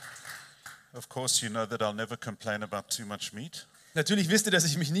Of course, you know that I'll never complain about too much meat. Natürlich wisst ihr, dass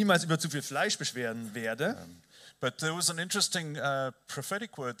ich mich niemals über zu viel Fleisch beschweren werde. But there was an interesting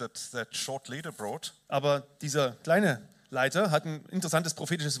prophetic word that short leader brought. Aber dieser kleine Leiter hat ein interessantes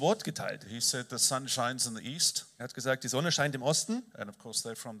prophetisches Wort geteilt. He said the sun shines in the east, Er hat gesagt, die Sonne scheint im Osten. and of course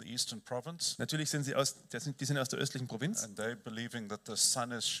they're from the eastern province, Natürlich sind die sind aus der östlichen Provinz. and they're believing that the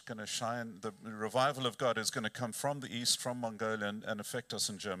sun is going to shine, the revival of God is going to come from the east, from Mongolia, and affect us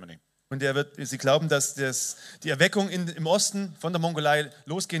in Germany. Und sie glauben, dass die Erweckung im Osten von der Mongolei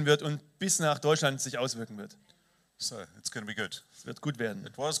losgehen wird und bis nach Deutschland sich auswirken wird. So it's going to be good. Es wird gut werden.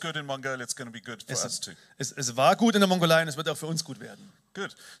 It was good in Mongolia, it's going to be good for us too. Es war gut in der Mongolei und es wird auch für uns gut werden.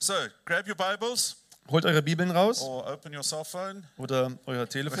 Good. So grab your Bibles Holt eure Bibeln raus or open your cell phone, oder euer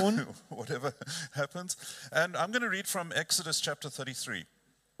Telefon whatever happens. And I'm going to read from Exodus chapter 33.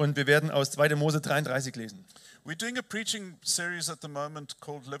 und wir werden aus 2. Mose 33 lesen. We're doing a preaching series at the moment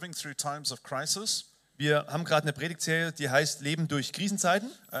called Living Through Times of Crisis. Wir haben gerade eine Predigtserie, die heißt Leben durch Krisenzeiten.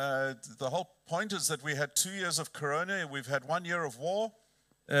 The whole point is that we had 2 years of Corona, we've had 1 year of war.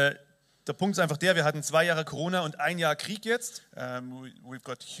 Der Punkt ist einfach der, wir hatten 2 Jahre Corona und 1 Jahr Krieg jetzt. We've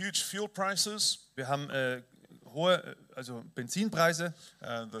got huge fuel prices. Wir haben hohe Benzinpreise.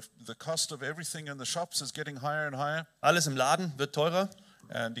 The cost of everything in the shops is getting higher and higher. Alles im Laden wird teurer.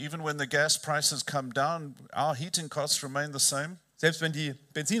 And even when the gas prices come down, our heating costs remain the same. Selbst wenn die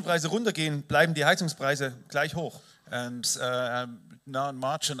Benzinpreise runtergehen, bleiben die Heizungspreise gleich hoch. And now in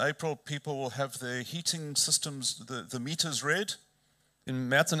March and April, people will have their heating systems, the meters read. Im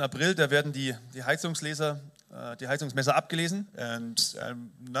März und April, da werden die Heizungsmesser abgelesen. And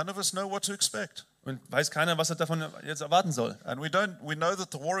none of us know what to expect. Und weiß keiner, was er davon jetzt erwarten soll. And we know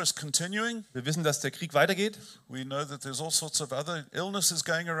that the war is continuing. Wir wissen, dass der Krieg weitergeht, We know that there's all sorts of other illnesses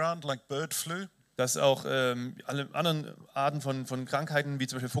going around, like bird flu. dass auch alle anderen Arten von Krankheiten, wie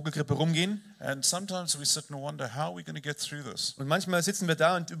zum Beispiel Vogelgrippe, rumgehen. And sometimes we sit and wonder, how are we going to get through this? Und manchmal sitzen wir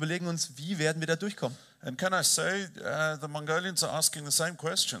da und überlegen uns, wie werden wir da durchkommen. And can I say, the Mongolians are asking the same Und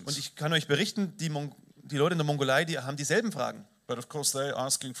questions. ich kann euch berichten, die Leute in der Mongolei, die haben dieselben Fragen. But of course, they're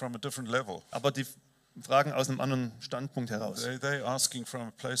asking from a different level. Aber die Fragen aus einem anderen Standpunkt heraus. They're asking from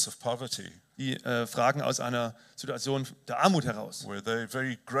a place of poverty, Die Fragen aus einer Situation der Armut heraus, where they're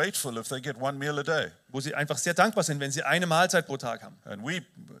very grateful if they get 1 meal a day. wo sie einfach sehr dankbar sind, wenn sie eine Mahlzeit pro Tag haben. And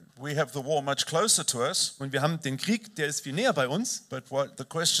we have the war much closer to us, Und wir haben den Krieg, der ist viel näher bei uns, but what the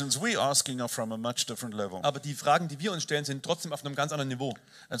questions we're asking are from a much different level. aber die Fragen, die wir uns stellen, sind trotzdem auf einem ganz anderen Niveau.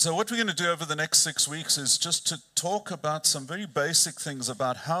 And so what we're going to do over the next 6 weeks is just to talk about some very basic things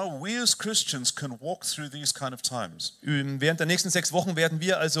about how we as Christians can walk through these kind of times. Während der nächsten 6 Wochen werden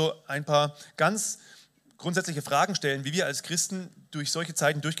wir also ein paar ganz grundsätzliche Fragen stellen, wie wir als Christen durch solche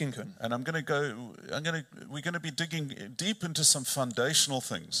Zeiten durchgehen können. And we're going to be digging deep into some foundational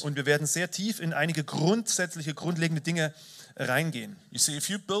things. Und wir werden sehr tief in einige grundlegende Dinge reingehen. You see, if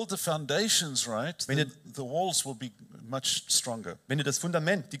you build the foundations right, Wenn ihr- the walls will be much stronger. Wenn ihr das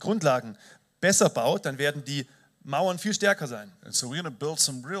Fundament, die Grundlagen besser baut, dann werden die Mauern viel stärker sein. And so we're going to build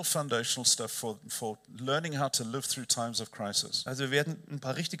some real foundational stuff for learning how to live through times of crisis. Also wir werden ein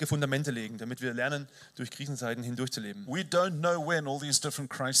paar richtige Fundamente legen, damit wir lernen, durch Krisenzeiten hindurchzuleben. We don't know when all these different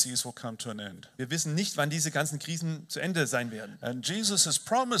crises will come to an end. Wir wissen nicht, wann diese ganzen Krisen zu Ende sein werden. And Jesus has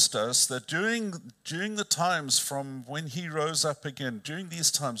promised us that during the times from when he rose up again, during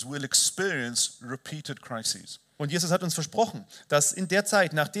these times we'll experience repeated crises. Und Jesus hat uns versprochen, dass in der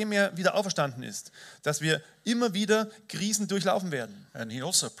Zeit, nachdem er wieder auferstanden ist, dass wir immer wieder Krisen durchlaufen werden. And he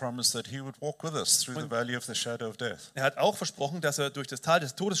also promised that he would walk with us through the valley of the shadow of death. Er hat auch versprochen, dass er durch das Tal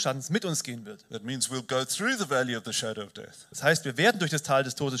des Todesschattens mit uns gehen wird. That means we'll go through the valley of the shadow of death. Das heißt, wir werden durch das Tal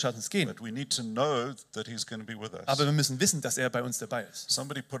des Todesschattens gehen, But we need to know that he's going to be with us. aber wir müssen wissen, dass er bei uns dabei ist.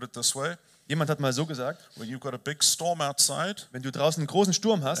 Somebody put it this way, Jemand hat mal so gesagt, when you've got a big storm outside wenn du draußen einen großen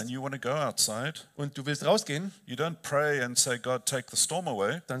Sturm hast and you want to go outside, und du willst rausgehen, you don't pray and say, God, take the storm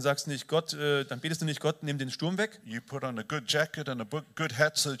away. dann sagst du nicht, dann betest du nicht, Gott, nimm den Sturm weg. You put on a good jacket and a good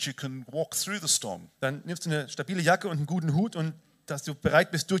hat so that you can walk through the storm. Dann nimmst du eine stabile Jacke und einen guten Hut und dass du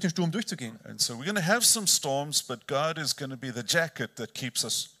bereit bist, durch den Sturm durchzugehen. And so we're going to have some storms, but God is going to be the jacket that keeps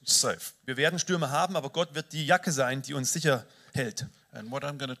us safe. Wir werden Stürme haben, aber Gott wird die Jacke sein, die uns sicher hält. And what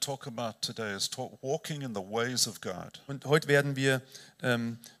I'm going to talk about today is walking in the ways of God. Und heute werden wir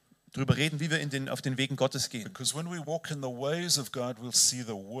darüber reden, wie wir auf den Wegen Gottes gehen. Because when we walk in the ways of God, we'll see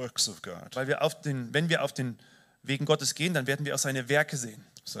the works of God. Weil wenn wir auf den Wegen Gottes gehen, dann werden wir auch seine Werke sehen.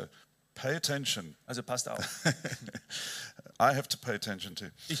 So pay attention. Also passt auf. I have to pay attention too.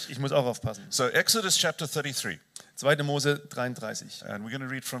 Ich muss auch aufpassen. So Exodus chapter 33. 2. Mose 33, And we're going to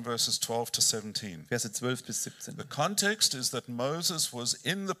read from verses 12 to 17. Verse 12 bis 17. The context is that Moses was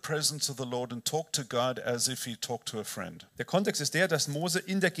in the presence of the Lord and talked to God as if he talked to a friend. Der Kontext ist der, dass Mose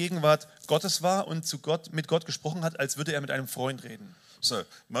in der Gegenwart Gottes war und mit Gott gesprochen hat, als würde er mit einem Freund reden. So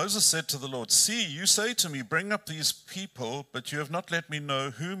Moses said to the Lord, "See, you say to me, bring up these people, but you have not let me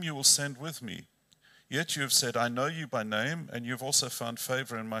know whom you will send with me. Yet you have said, I know you by name, and you have also found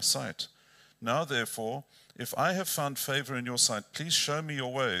favor in my sight. Now therefore, if I have found favor in your sight, please show me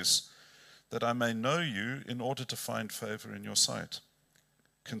your ways, that I may know you in order to find favor in your sight.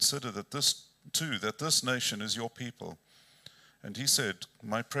 Consider that this nation is your people." And he said,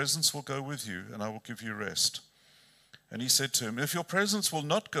 "My presence will go with you, and I will give you rest." And he said to him, "If your presence will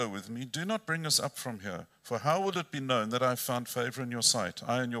not go with me, do not bring us up from here. For how will it be known that I have found favor in your sight,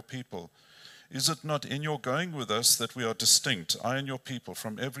 I and your people? Is it not in your going with us that we are distinct, I and your people,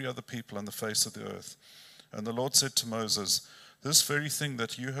 from every other people on the face of the earth?" And the Lord said to Moses, "This very thing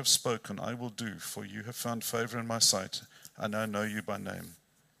that you have spoken I will do, for you have found favor in my sight, and I know you by name."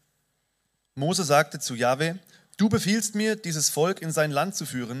 Mose sagte zu Jahwe, du befiehlst mir, dieses Volk in sein Land zu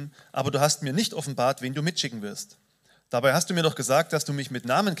führen, aber du hast mir nicht offenbart, wen du mitschicken wirst. Dabei hast du mir doch gesagt, dass du mich mit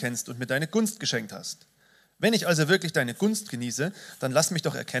Namen kennst und mir deine Gunst geschenkt hast. Wenn ich also wirklich deine Gunst genieße, dann lass mich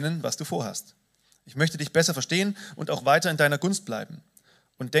doch erkennen, was du vorhast. Ich möchte dich besser verstehen und auch weiter in deiner Gunst bleiben.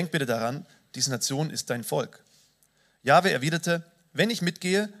 Und denk bitte daran, diese Nation ist dein Volk. Jahwe erwiderte, wenn ich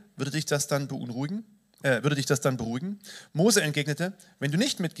mitgehe, würde dich das dann beruhigen? Mose entgegnete, wenn du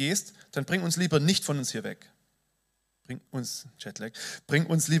nicht mitgehst, dann bring uns lieber nicht von uns hier weg. Bring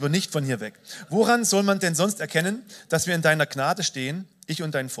uns lieber nicht von hier weg. Woran soll man denn sonst erkennen, dass wir in deiner Gnade stehen, ich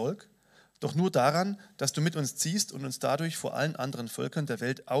und dein Volk? Doch nur daran, dass du mit uns ziehst und uns dadurch vor allen anderen Völkern der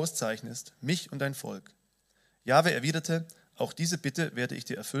Welt auszeichnest, mich und dein Volk. Jahwe erwiderte, auch diese Bitte werde ich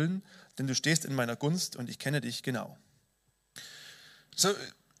dir erfüllen, denn du stehst in meiner Gunst und ich kenne dich genau. So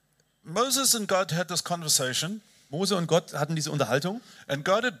Moses and God had this conversation. Mose und Gott hatten diese Unterhaltung. And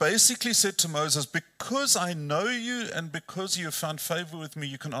God had basically said to Moses, because I know you and because you have found favor with me,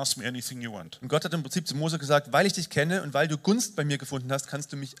 you can ask me anything you want. Und Gott hat im Prinzip zu Mose gesagt, weil ich dich kenne und weil du Gunst bei mir gefunden hast,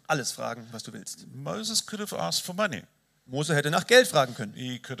 kannst du mich alles fragen, was du willst. Moses could have asked for money. Mose hätte nach Geld fragen können.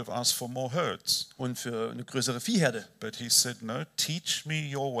 He could have asked for more herds. Und für eine größere Viehherde. But he said, no, teach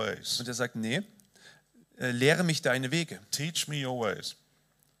me your ways. Und er sagt, nee, lehre mich deine Wege. Teach me your ways.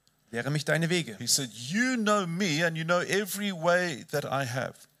 Lehre mich deine Wege. He said, you know me and you know every way that I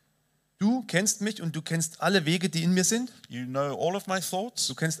have. Du kennst mich und du kennst alle Wege, die in mir sind. You know all of my thoughts.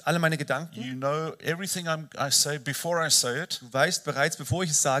 Du kennst alle meine Gedanken. You know everything I say before I say it. Du weißt bereits, bevor ich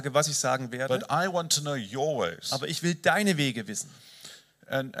es sage, was ich sagen werde. But I want to know your ways. Aber ich will deine Wege wissen.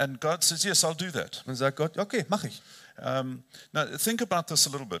 And God says, yes, I'll do that. Und sagt Gott, okay, mache ich. Now think about this a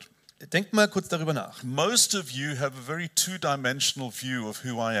little bit. Denkt mal kurz darüber nach. Most of you have a very two-dimensional view of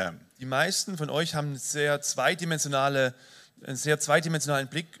who I am. Die meisten von euch haben einen sehr zweidimensionalen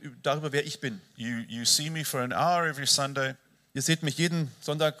Blick darüber, wer ich bin. You see me for an hour every Sunday. Ihr seht mich jeden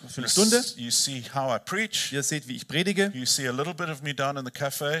Sonntag für eine Stunde. You see how I preach. Ihr seht, wie ich predige. You see a little bit of me down in the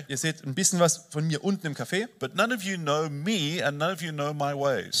cafe. Ihr seht ein bisschen was von mir unten im Café. But none of you know me and none of you know my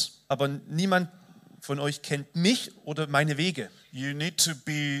ways. Aber niemand von euch kennt mich oder meine Wege. You need to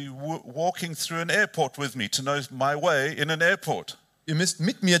be walking through an airport with me to know my way in an airport. Ihr müsst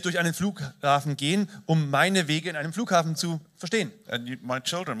mit mir durch einen Flughafen gehen, um meine Wege in einem Flughafen zu verstehen. And my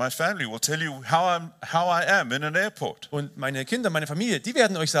children, my family will tell you how I am in an airport. Und meine Kinder, meine Familie, die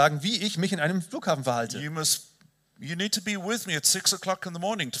werden euch sagen, wie ich mich in einem Flughafen verhalte. You need to be with me at 6 o'clock in the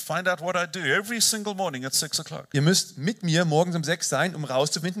morning to find out what I do every single morning at 6 o'clock. Ihr müsst mit mir morgens um 6 sein, um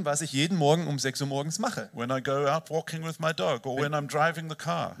rauszufinden, was ich jeden Morgen um 6 Uhr morgens mache. When I go out walking with my dog or when I'm driving the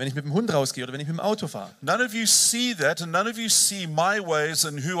car. Wenn ich mit dem Hund rausgehe oder wenn ich mit dem Auto fahre. None of you see that and none of you see my ways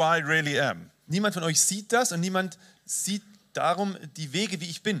and who I really am. Niemand von euch sieht das und niemand sieht darum die Wege, wie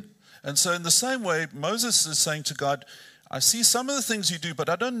ich bin. And so in the same way, Moses is saying to God, I see some of the things you do, but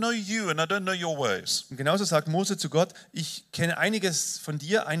I don't know you and I don't know your ways. Und genauso sagt Mose zu Gott, ich kenne einiges von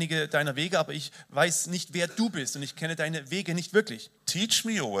dir, einige deiner Wege, aber ich weiß nicht, wer du bist und ich kenne deine Wege nicht wirklich. Teach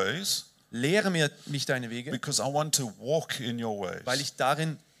me your ways. Lehre mich deine Wege, because I want to walk in your ways. weil ich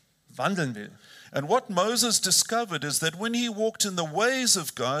darin wandeln will. And what Moses discovered is that when he walked in the ways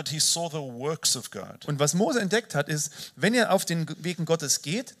of God, he saw the works of God. Und was Mose entdeckt hat, ist, wenn er auf den Wegen Gottes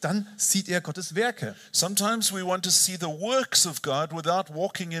geht, dann sieht er Gottes Werke. Sometimes we want to see the works of God without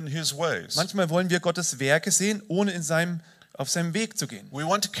walking in his ways. Manchmal wollen wir Gottes Werke sehen, ohne auf seinem Weg zu gehen. We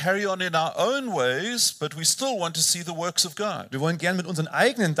want to carry on in our own ways, but we still want to see the works of God. Wir wollen gern mit unseren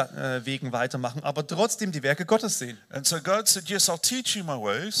eigenen Wegen weitermachen, aber trotzdem die Werke Gottes sehen. And so God said, yes, I'll teach you my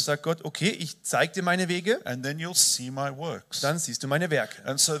ways, Sagt Gott, okay, ich zeige dir meine Wege, and then you'll see my works. dann siehst du meine Werke.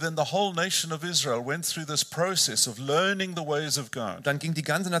 And so then the whole nation of Israel went through this process of learning the ways of God. Dann ging die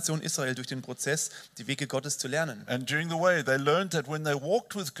ganze Nation Israel durch den Prozess, die Wege Gottes zu lernen. And during the way, they learned that when they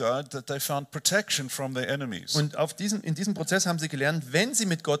walked with God, that they found protection from their enemies. Und in diesem Prozess haben sie gelernt, wenn sie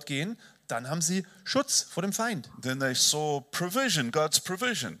mit Gott gehen, dann haben sie Schutz vor dem Feind. Then they saw provision, God's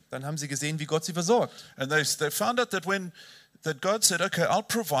provision. Dann haben sie gesehen, wie Gott sie versorgt. And they found out that God said, okay, I'll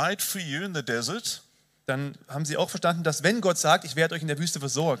provide for you in the desert. Dann haben sie auch verstanden, dass wenn Gott sagt, ich werde euch in der Wüste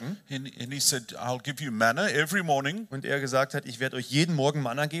versorgen, And he said, I'll give you manna every morning, und er gesagt hat, ich werde euch jeden Morgen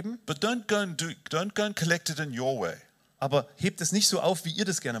Manna geben, but don't go and collect it in your way. aber hebt es nicht so auf, wie ihr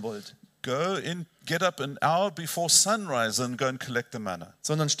das gerne wollt, Get up an hour before sunrise and go and collect the manna.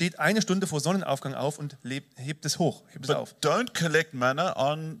 sondern steht eine Stunde vor Sonnenaufgang auf und hebt es hoch, hebt es auf. But don't collect manna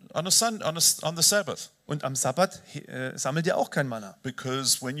on the Sabbath, Und am Sabbat sammelt ihr auch kein Manna,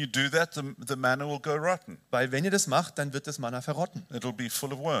 because when you do that, the manna will go rotten. weil wenn ihr das macht, dann wird das Manna verrotten. It'll be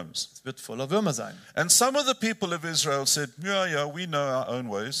full of worms. Es wird voller Würmer sein. And some of the people of Israel said, yeah, we know our own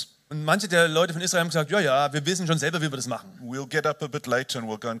ways. Und manche der Leute von Israel haben gesagt, ja, wir wissen schon selber, wie wir das machen. We'll get up a bit later and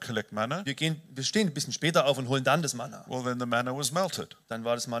we'll go and collect manna. Wir stehen ein bisschen später auf und holen dann das Manna. Well, then the manna was melted. Dann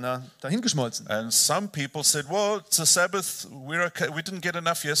war das Manna dahingeschmolzen. And some people said, well, it's a Sabbath, we're okay. We didn't get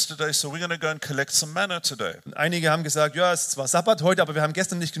enough yesterday, so we're going to go and collect some manna today. Und einige haben gesagt, ja, es ist zwar Sabbat heute, aber wir haben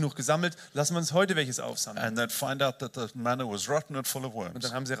gestern nicht genug gesammelt, lassen wir uns heute welches aufsammeln. And they'd find out that the manna was rotten and full of Und worms.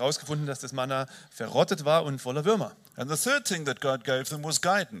 dann haben sie herausgefunden, dass das Manna verrottet war und voller Würmer. And the third thing that God gave them was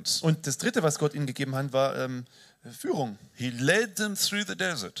guidance. Und das dritte, was Gott ihnen gegeben hat, war Führung. He led them through the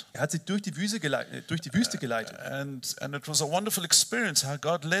desert. Er hat sie durch die Wüste geleitet. And it was a wonderful experience how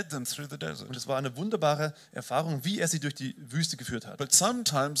God led them through the Und desert. es war eine wunderbare Erfahrung, wie er sie durch die Wüste geführt hat. But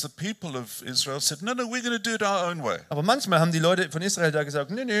sometimes the people of Israel said, no, we're going to do it our own way. Aber manchmal haben die Leute von Israel da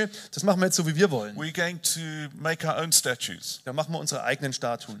gesagt, nee, das machen wir jetzt so, wie wir wollen. We're going to make our own statues. Da machen wir unsere eigenen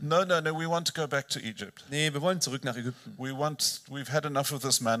Statuen. No, we want to go back to Egypt. Nee, wir wollen zurück nach Ägypten. We've had enough of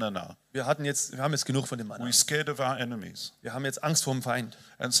this manna now. Wir haben jetzt genug von dem Manna. We're scared of our enemies. Wir haben jetzt Angst vor dem Feind.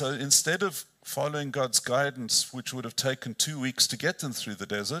 And so instead of following God's guidance, which would have taken 2 weeks to get them through the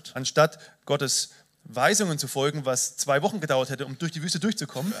desert, Anstatt Gottes Weisungen zu folgen, was 2 Wochen gedauert hätte, um durch die Wüste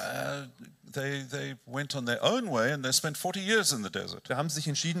durchzukommen, they went on their own way and they spent 40 years in the desert. da haben sie sich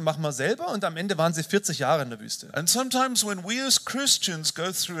entschieden, machen wir selber, und am Ende waren sie 40 Jahre in der Wüste. And sometimes when we as Christians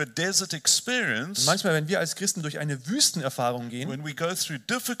go through a desert experience, Manchmal, wenn wir als Christen durch eine Wüstenerfahrung gehen, when we go through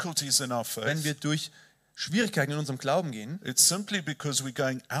difficulties in our wenn wir faith, durch Schwierigkeiten in unserem Glauben gehen, it's simply because we're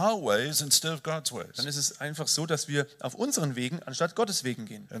going our ways instead of God's ways. dann ist es einfach so, dass wir auf unseren Wegen anstatt Gottes Wegen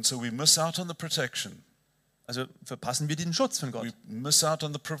gehen. And so we miss out on the protection. Also verpassen wir den Schutz von Gott. We miss out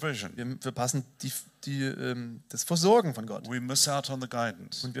on the provision. Wir verpassen das Versorgen von Gott. We miss out on the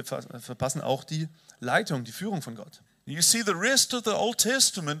guidance. Und wir verpassen auch die Leitung, die Führung von Gott. You see, the rest of the Old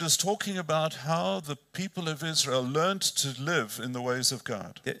Testament is talking about how the people of Israel learned to live in the ways of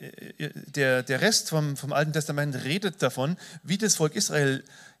God. Der Rest vom Alten Testament redet davon, wie das Volk Israel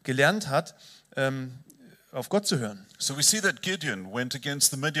gelernt hat, auf Gott zu hören. So we see that Gideon went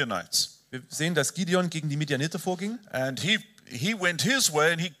against the Midianites. Wir sehen, dass Gideon gegen die Midianiter vorging, And he went his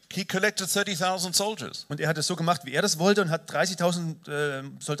way and he collected 30,000 soldiers. und er hat es so gemacht, wie er das wollte, und hat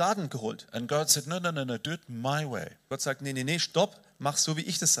 30.000 Soldaten geholt. And God said, no, do it my way. Gott sagt, nee, stopp, mach so, wie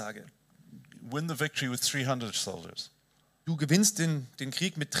ich das sage. Win the victory with 300 soldiers. Du gewinnst den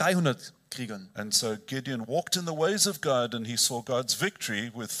Krieg mit 300 Kriegern. And so Gideon walked in the ways of God and he saw God's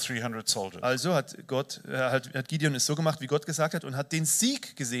victory with 300 soldiers. Also hat Gideon es so gemacht, wie Gott gesagt hat, und hat den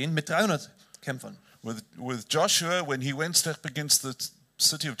Sieg gesehen mit 300 Kämpfern. With Joshua, when he went up against the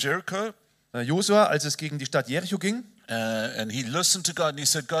city of Jericho, Josua, als es gegen die Stadt Jericho ging, and he listened to God and he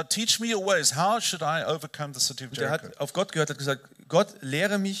said, God, teach me your ways. How should I overcome the city of und er Jericho? hat auf Gott gehört, hat gesagt, Gott,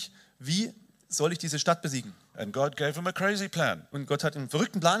 lehre mich, wie soll ich diese Stadt besiegen? And God gave him a crazy plan. Und Gott hat einen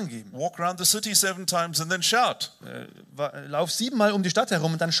verrückten Plan gegeben. Walk around the city 7 times and then shout. Lauf 7-mal um die Stadt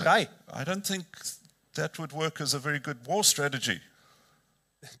herum und dann schrei. I don't think that would work as a very good war strategy.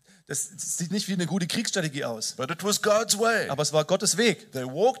 Das sieht nicht wie eine gute Kriegsstrategie aus. But it was God's way. Aber es war Gottes Weg. They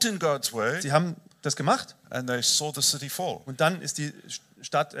walked in God's way Sie haben das gemacht, and they saw the city fall. und dann ist die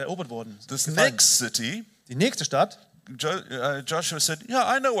Stadt erobert worden. This Gefallen. next city, Die nächste Stadt Joshua said,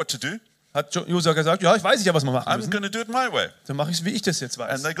 yeah, I know what to do. hat Josua gesagt, ja, ich weiß ja, was wir machen I'm müssen. going to do it my way. Dann mache ich es, wie ich das jetzt And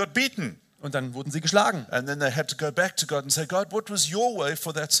weiß. they got beaten. Und dann wurden sie geschlagen. And then they had to go back to God and say, God, what was your way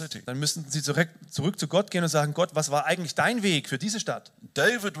for that city? Dann müssten sie zurück zu Gott gehen und sagen, Gott, was war eigentlich dein Weg für diese Stadt?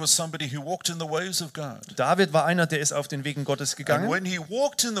 David was somebody who walked in the ways of God. David war einer, der ist auf den Wegen Gottes And gegangen. when he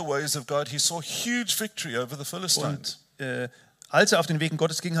walked in the ways of God, he saw huge victory over the Philistines. Als er auf den Wegen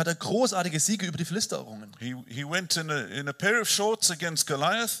Gottes ging, hat er großartige Siege über die Philister errungen. He went in a pair of shorts against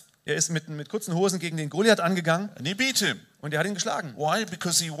Goliath Er ist mit kurzen Hosen gegen den Goliath angegangen and he beat him. und er hat ihn geschlagen. Why?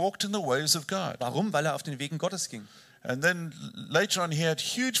 Because he walked in the ways of God. Warum? Weil er auf den Wegen Gottes ging. And then later on he had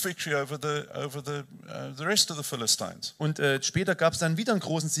huge victory over the rest of the Philistines. Und später gab es dann wieder einen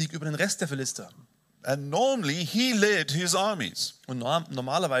großen Sieg über den Rest der Philister. And normally he led his armies. Und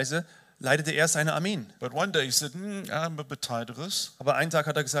normalerweise leitete er seine Armeen. But one day he said, I'm a bit tired of this. Aber einen Tag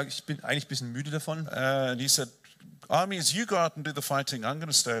hat er gesagt, ich bin eigentlich ein bisschen müde davon. And he said, armies, you go out and do the fighting. I'm going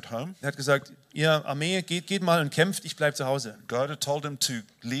to stay at home. Er hat gesagt, ihr Armee, geht mal und kämpft, ich bleibe zu Hause. God had told him to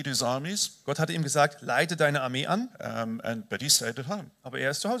lead his armies, Gott hatte ihm gesagt, leite deine Armee an, but he stayed at home. aber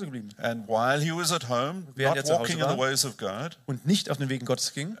er ist zu Hause geblieben. And while he was at home, Während not er zu Hause walking in the war. ways of God, Und nicht auf den Wegen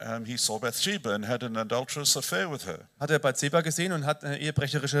Gottes ging, he saw Bathsheba and had an adulterous affair with her. hat er Bathseba gesehen und hat ein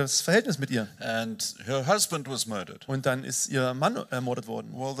ehebrecherisches Verhältnis mit ihr. And her husband was murdered. Und dann ist ihr Mann ermordet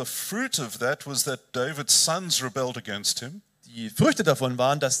worden. Well, the fruit of that was that David's sons rebelled against him. Die Früchte davon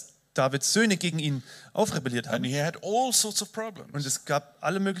waren, dass Davids Söhne gegen ihn aufrebelliert And haben. he had all sorts of Und problems. es gab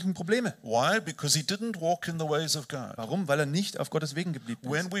alle möglichen Probleme. Why? Because he didn't walk in the ways of God. Warum? Weil er nicht auf Gottes Wegen geblieben ist.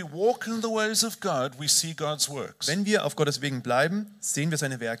 When we walk in the ways of God, we see God's works. Wenn wir auf Gottes Wegen bleiben, sehen wir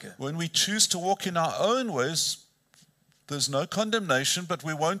seine Werke. When we choose to walk in our own ways, there's no condemnation, but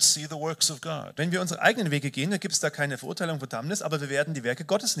we won't see the works of God. Wenn wir unsere eigenen Wege gehen, dann gibt es da keine Verurteilung, Verdammnis, aber wir werden die Werke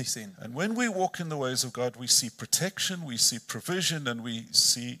Gottes nicht sehen. And when we walk in the ways of God, we see protection, we see provision, and we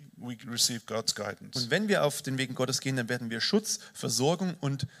receive God's guidance. Und wenn wir auf den Wegen Gottes gehen, dann werden wir Schutz, Versorgung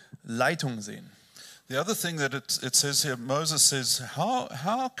und Leitung sehen. The other thing that it says here, Moses says,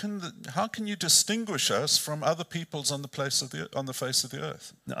 how can you distinguish us from other peoples on the face of the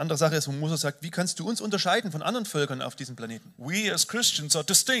earth? Eine andere Sache ist, wo Moses sagt, wie kannst du uns unterscheiden von anderen Völkern auf diesem Planeten? We as Christians are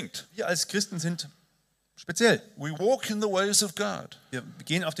distinct. Wir als Christen sind speziell. We walk in the ways of God, Wir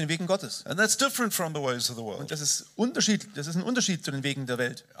gehen auf den Wegen Gottes. and that's different from the ways of the Und world. das ist ein Unterschied zu den Wegen der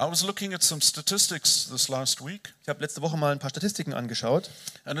Welt. I was looking at some statistics this last week, Ich habe letzte Woche mal ein paar Statistiken angeschaut.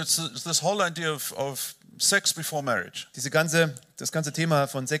 and it's this whole idea of sex before marriage, Das ganze Thema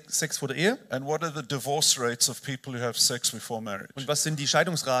von Sex vor der Ehe and what are the divorce rates of people who have sex before marriage. und was sind die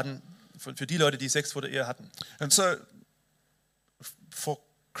Scheidungsraten für die Leute, die Sex vor der Ehe hatten. And so, for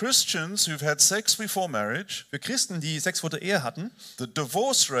Christians who've had sex before marriage, Für Christen, die Sex vor der Ehe hatten, the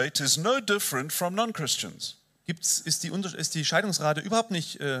divorce rate is no different from non-Christians. ist die Scheidungsrate überhaupt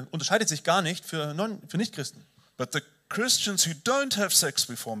nicht, unterscheidet sich gar nicht für Nichtchristen. But the Christians who don't have sex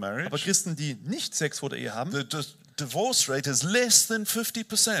before Aber marriage, Christen, die nicht Sex vor der Ehe haben, the divorce rate is less than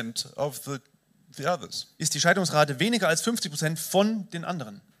 50% of the others. ist die Scheidungsrate weniger als 50% von den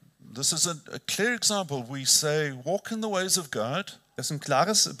anderen. This is a clear example. We say, walk in the ways of God, Das ist ein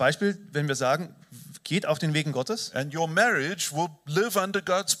klares Beispiel, wenn wir sagen, geht auf den Wegen Gottes and your marriage will live under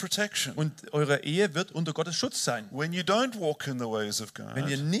God's protection. und eure Ehe wird unter Gottes Schutz sein. When you don't walk in the ways of Wenn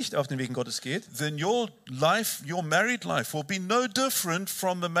ihr God, nicht auf den Wegen Gottes geht, then your married life will be no different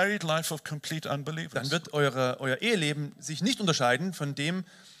from the married life of complete dann unbelievers. wird euer Eheleben sich nicht unterscheiden von dem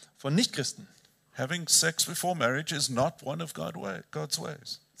von Nichtchristen. Having sex before marriage is not one of God's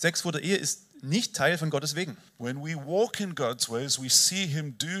ways. Sex vor der Ehe ist nicht Teil von Gottes Wegen. When we walk in God's ways, we see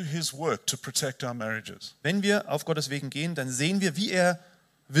Him do His work to protect our marriages. Wenn wir auf Gottes Wegen gehen, dann sehen wir, wie er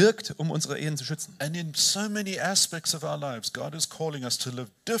wirkt, um unsere Ehen zu schützen. And in so many aspects of our lives, God is calling us to live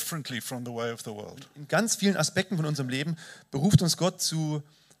differently from the way of the world. In ganz vielen Aspekten von unserem Leben beruft uns Gott zur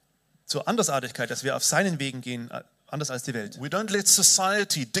Andersartigkeit, dass wir auf seinen Wegen gehen, anders als die Welt. We don't let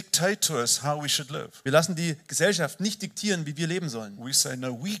society dictate to us how we should live. Wir lassen die Gesellschaft nicht diktieren, wie wir leben sollen. We say, no,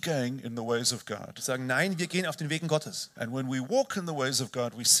 we're going in the ways of God. Wir sagen, nein, wir gehen auf den Wegen Gottes. And when we walk in the ways of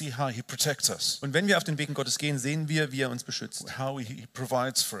God, we see how He protects us, Und wenn wir auf den Wegen Gottes gehen, sehen wir, wie er uns beschützt how He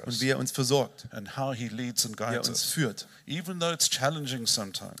provides for und us, wie er uns versorgt, and how He leads and wie er guides uns us, führt. even though it's challenging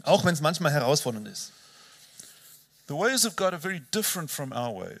sometimes. Auch wenn es manchmal herausfordernd ist. The ways of God are very different from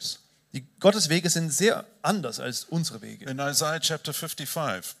our ways. Die Gottes Wege sind sehr anders als unsere Wege. In Isaiah chapter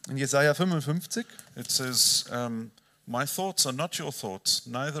 55, In Jesaja 55 it says, my thoughts are not your thoughts,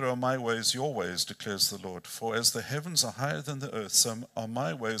 neither are my ways your ways, declares the Lord. For as the heavens are higher than the earth, so are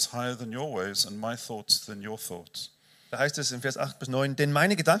my ways higher than your ways, and my thoughts than your thoughts. Da heißt es in Vers 8 bis 9, denn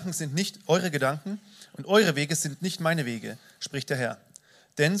meine Gedanken sind nicht eure Gedanken und eure Wege sind nicht meine Wege, spricht der Herr.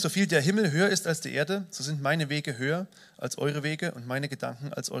 Denn so viel der Himmel höher ist als die Erde, so sind meine Wege höher als eure Wege und meine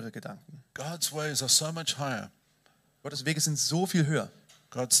Gedanken als eure Gedanken. God's ways are so much higher. Gottes Wege sind so viel höher.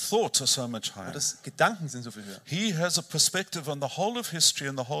 God's thoughts are so much higher. Gottes Gedanken sind so viel höher. He has a perspective on the whole of history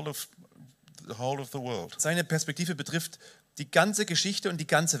and the whole of the world. Seine Perspektive betrifft die ganze Geschichte und die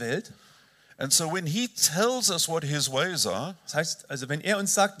ganze Welt. And so when he tells us what his ways are, Das heißt, also wenn er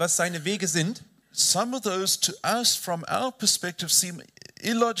uns sagt, was seine Wege sind, some of those to us from our perspective seem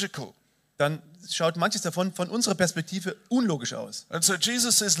illogical. dann schaut manches davon von unserer Perspektive unlogisch aus. And so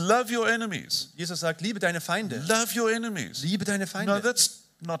Jesus says, love your enemies. Jesus sagt, liebe deine Feinde. Love your enemies. Liebe deine No, Feinde. that's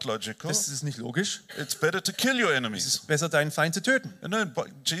not logical. Das ist nicht logisch. It's better to kill your Es enemies. ist besser, deinen Feind zu töten. No, but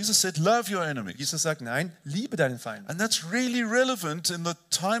Jesus said, love your enemies. Jesus sagt, nein, liebe deinen Feind. And that's really relevant in the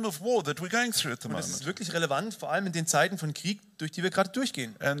time of war that we're going through at the Und das ist moment. wirklich relevant, vor allem in den Zeiten von Krieg, durch die wir gerade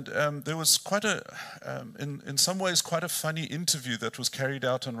durchgehen. And there was quite a, in some ways, quite a funny interview that was carried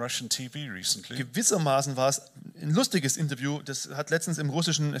out on Russian TV recently. Gewissermaßen war es ein lustiges Interview, das hat letztens im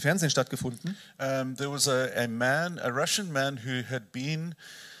russischen Fernsehen stattgefunden. There was a Russian man who had been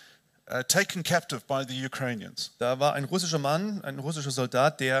taken captive by the Ukrainians. Da war ein russischer Mann, ein russischer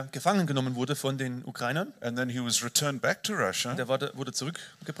Soldat, der gefangen genommen wurde von den Ukrainern. And then he was returned back to Russia. Der wurde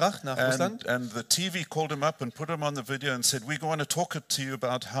zurückgebracht nach Russland. And the TV called him up and put him on the video and said, "We want to talk to you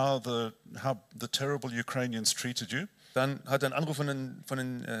about how the terrible Ukrainians treated you." Dann hat er einen Anruf von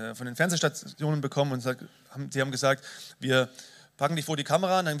den Fernsehstationen bekommen und sie haben gesagt, wir packen dich vor die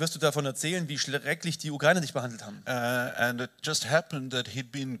Kamera und dann wirst du davon erzählen, wie schrecklich die Ukrainer dich behandelt haben. And it just happened that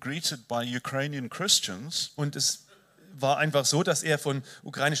he'd been greeted by Ukrainian Christians. Und es war einfach so, dass er von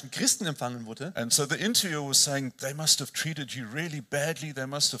ukrainischen Christen empfangen wurde. And so the interviewer was saying, "They must have treated you really badly. They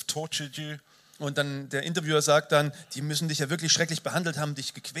must have tortured you." Und dann der Interviewer sagt dann, die müssen dich ja wirklich schrecklich behandelt haben,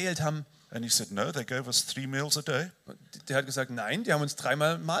 dich gequält haben. And he said, "No, they gave us 3 meals a day. Und der hat gesagt, nein, die haben uns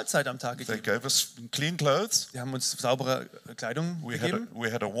 3-mal Mahlzeit am Tag They gegeben. gave us clean clothes. Die haben uns saubere Kleidung gegeben. We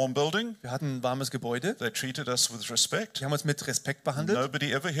had a warm building. Wir hatten ein warmes Gebäude. They treated us with respect. Die haben uns mit Respekt behandelt.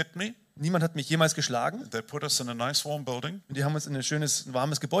 Nobody ever hit me. Niemand hat mich jemals geschlagen. They put us in a nice warm building. Und die haben uns in ein schönes,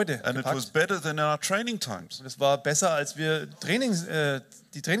 warmes Gebäude And it was gepackt. better than in our training times, Und es war besser, als wir die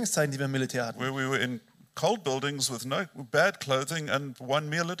Trainingszeiten, die wir im Militär hatten. where we were in cold buildings with no bad clothing and 1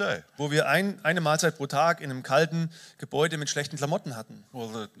 meal a day. Wo wir eine Mahlzeit pro Tag in einem kalten Gebäude mit schlechten Klamotten hatten.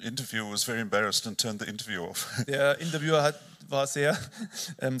 Well, the interviewer was very embarrassed and turned the interview off. Der Interviewer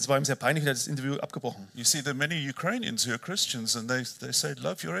es war ihm sehr peinlich, er hat das Interview abgebrochen. You see, there are many Ukrainians who are Christians and they say,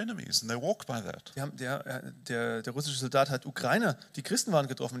 love your enemies, and they walk by that. Der russische Soldat hat Ukrainer, die Christen waren,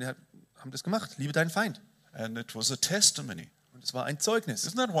 getroffen, die haben das gemacht. Liebe deinen Feind. And it was a testimony. Und es war ein Zeugnis.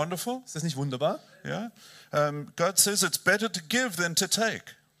 Isn't that wonderful? Ist das nicht wunderbar? Yeah. God says it's better to give than to take.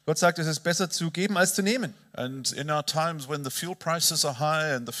 Gott sagt, es ist besser zu geben als zu nehmen. And in our times when the fuel prices are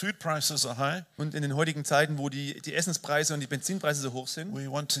high and the food prices are high, Und in den heutigen Zeiten, wo die Essenspreise und die Benzinpreise so hoch sind,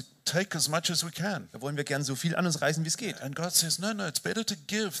 we want to take as much as we can. da wollen wir gern so viel an uns reißen, wie es geht. And God says, no, it's better to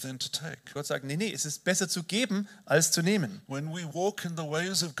give than to take. Gott sagt, nee, es ist besser zu geben als zu nehmen. When we walk in the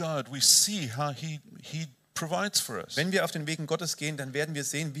ways of God, we see how He provides for us. Wenn wir auf den Wegen Gottes gehen, dann werden wir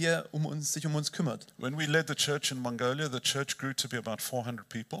sehen, wie er sich um uns kümmert. When we led the church in Mongolia, the church grew to be about 400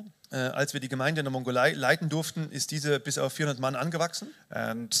 people. Als wir die Gemeinde in der Mongolei leiten durften, ist diese bis auf 400 Mann angewachsen.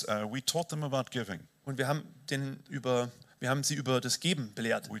 And we taught them about giving. Und wir haben sie über das Geben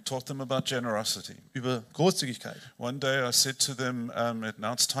belehrt, We taught them about generosity. über Großzügigkeit. One day I said to them,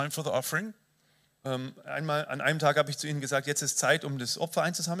 now it's time for the offering. An einem Tag habe ich zu ihnen gesagt, jetzt ist Zeit, um das Opfer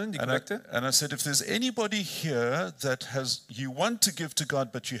einzusammeln, die Kollekte. And I said, if there's anybody here that you want to give to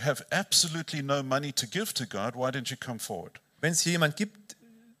God, but you have absolutely no money to give to God, why don't you come forward? Wenn es hier jemand gibt,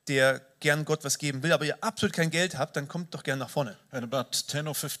 der gern Gott was geben will, aber ihr absolut kein Geld habt, dann kommt doch gern nach vorne. And about 10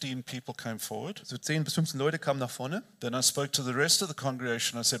 or 15 people came forward. So 10 bis 15 Leute kamen nach vorne. Then I spoke to the rest of the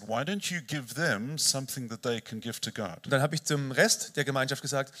congregation. I said, why don't you give them something that they can give to God? Und dann habe ich zum Rest der Gemeinschaft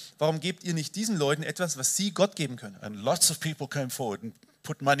gesagt, warum gebt ihr nicht diesen Leuten etwas, was sie Gott geben können? And lots of people came forward and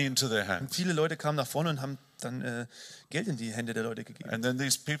put money into their Und hands. viele Leute kamen nach vorne und haben dann Geld in die Hände der Leute gegeben. And then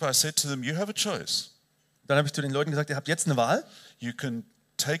these people, I said to them, you have a choice. Dann habe ich zu den Leuten gesagt, ihr habt jetzt eine Wahl. You can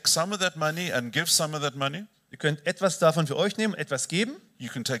take some of that money and give some of that money. Ihr könnt etwas davon für euch nehmen, etwas geben. You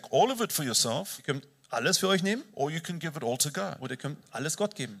can take all of it for yourself, Ihr könnt alles für euch nehmen or you can give it all to God. oder ihr könnt alles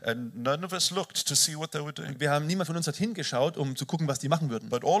Gott geben. And none of us looked to see what they were doing. Niemand von uns hat hingeschaut, um zu gucken, was die machen würden.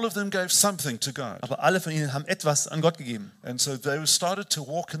 But all of them gave something to God. Aber alle von ihnen haben etwas an Gott gegeben. And so they started to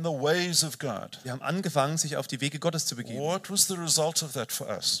walk in the ways of God. Die haben angefangen, sich auf die Wege Gottes zu begeben. What was the result of that for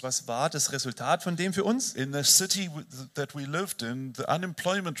us? Was war das Resultat von dem für uns? In the city that we lived in, the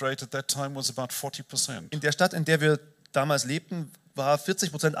unemployment rate at that time was about 40%. In der Stadt, in der wir damals lebten, war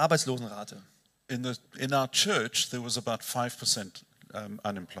 40% Arbeitslosenrate. In our church, there was about 5%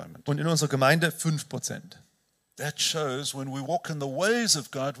 unemployment. Und in unserer Gemeinde 5%. That shows when we walk in the ways of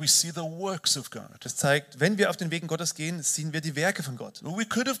God, we see the works of God. Das zeigt, wenn wir auf den Wegen Gottes gehen, sehen wir die Werke von Gott. We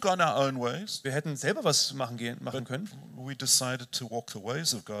could have gone our own ways. Wir hätten selber was machen können, We decided to walk the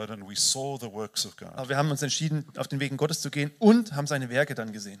ways of God and we saw the works of God. aber wir haben uns entschieden, auf den Wegen Gottes zu gehen und haben seine Werke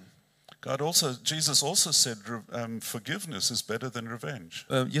dann gesehen. Jesus also said forgiveness is better than revenge.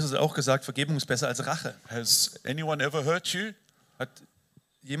 Jesus hat auch gesagt, Vergebung ist besser als Rache. Has anyone ever hurt you? Hat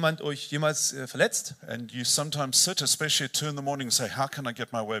jemand euch jemals verletzt? And you sometimes sit, especially at 2 in the morning, and say, how can I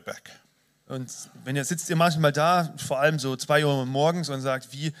get my way back? Und sitzt ihr manchmal da, vor allem so 2 Uhr morgens und sagt,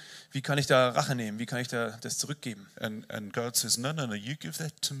 wie kann ich da Rache nehmen? Wie kann ich da das zurückgeben? And God says, no, you give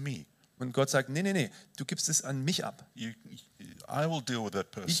that to me. Und Gott sagt, nee, du gibst es an mich ab. I will deal with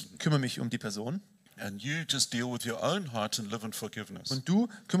that person. Ich kümmere mich um die Person. And you just deal with your own heart and live in forgiveness. Und du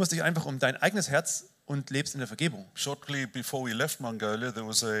kümmerst dich einfach um dein eigenes Herz und lebst in der Vergebung. Shortly before we left Mongolia, there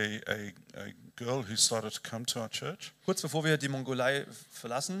was a girl who started to come to our church. Kurz bevor wir die Mongolei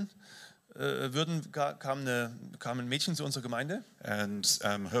verlassen kam ein Mädchen zu unserer Gemeinde. And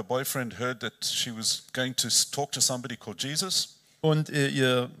her boyfriend heard that she was going to talk to somebody called Jesus. Und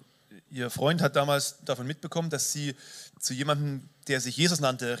ihr Freund hat damals davon mitbekommen, dass sie zu jemandem, der sich Jesus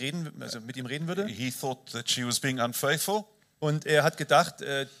nannte, mit ihm reden würde. He thought that she was being unfaithful. Und er hat gedacht,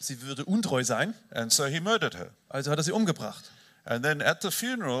 sie würde untreu sein. And so he murdered her. Also hat er sie umgebracht. And then at the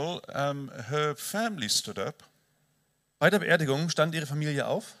funeral, her family stood up. Bei der Beerdigung stand ihre Familie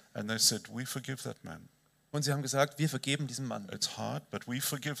auf. And they said, we forgive that man. Und sie haben gesagt, wir vergeben diesem Mann. It's hard, but we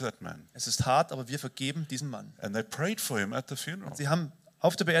forgive that man. Es ist hart, aber wir vergeben diesem Mann. And they prayed for him at the funeral. Sie haben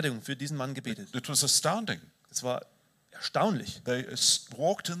auf der Beerdigung für diesen Mann gebetet. It was astounding. Es war erstaunlich. They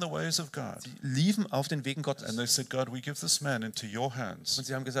walked in the ways of God. Sie liefen auf den Wegen Gottes. And they said, God, we give this man into your hands. Und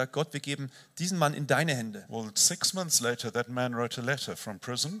sie haben gesagt, Gott, wir geben diesen Mann in deine Hände. Well, 6 months later, that man wrote a letter from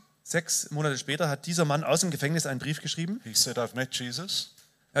prison. 6 Monate später hat dieser Mann aus dem Gefängnis einen Brief geschrieben. He said, I've met Jesus.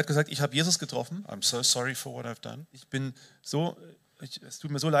 Er hat gesagt, ich habe Jesus getroffen. I'm so sorry for what I've done. Es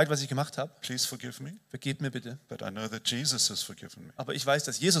tut mir so leid, was ich gemacht habe. Please forgive me. Vergebt mir bitte. But I know that Jesus has forgiven me. Aber ich weiß,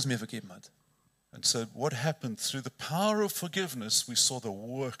 dass Jesus mir vergeben hat. And so what happened through the power of forgiveness, we saw the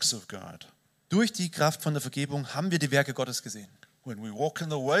works of God. Durch die Kraft von der Vergebung haben wir die Werke Gottes gesehen. When we walk in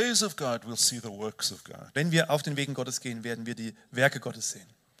the ways of God, we'll see the works of God. Wenn wir auf den Wegen Gottes gehen, werden wir die Werke Gottes sehen.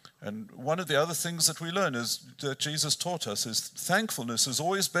 And one of the other things that we learn is that Jesus taught us is thankfulness is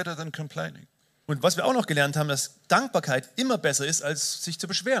always better than complaining. Und was wir auch noch gelernt haben, dass Dankbarkeit immer besser ist, als sich zu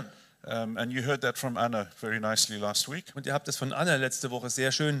beschweren. And you heard that from Anna very nicely last week. Und ihr habt das von Anna letzte Woche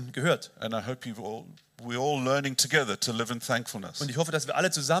sehr schön gehört. And I hope we're all learning together to live in thankfulness. Und ich hoffe, dass wir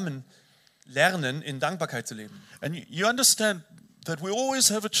alle zusammen lernen, in Dankbarkeit zu leben. And you understand that we always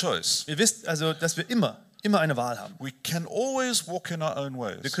have a choice. Ihr wisst also, dass wir immer eine Wahl haben. We can always walk in our own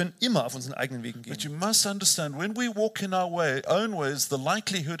Wir ways. können immer auf unseren eigenen Wegen But gehen. you must understand, when we walk in our own ways, the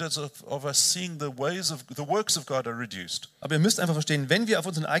likelihood of us seeing the works of God are reduced. Aber ihr müsst einfach verstehen, wenn wir auf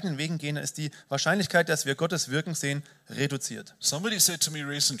unseren eigenen Wegen gehen, dann ist die Wahrscheinlichkeit, dass wir Gottes Wirken sehen, reduziert. Somebody said to me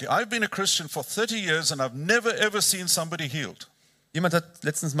recently, I've been a Christian for 30 years and I've never ever seen somebody healed. Jemand hat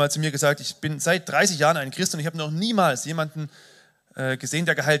letztens mal zu mir gesagt, ich bin seit 30 Jahren ein Christ und ich habe noch niemals jemanden gesehen,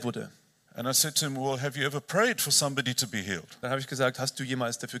 der geheilt wurde. And I said to him, well, have you ever prayed for somebody to be healed? Dann habe ich gesagt, hast du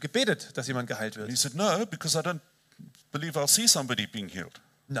jemals dafür gebetet, dass jemand geheilt And he wird? said, no, because I don't believe I'll see somebody being healed.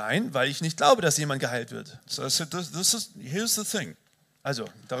 Nein, weil ich nicht glaube, dass jemand geheilt wird. So I said, here's the thing. Also,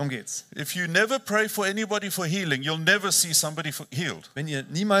 darum geht's. If you never pray for anybody for healing, you'll never see somebody healed. Wenn ihr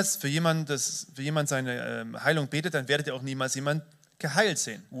niemals für jemand seine Heilung betet, dann werdet ihr auch niemals jemand geheilt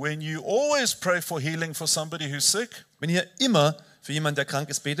sehen. When you always pray for healing for somebody who's sick, Wenn ihr immer für jemanden, der krank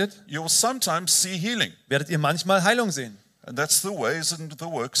ist, betet, you'll sometimes see healing. werdet ihr manchmal Heilung sehen. And that's the ways and the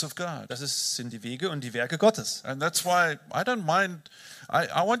works of God. Sind die Wege und die Werke Gottes. And that's why I don't mind.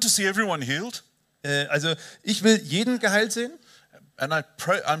 I want to see everyone healed. Also ich will jeden geheilt sehen And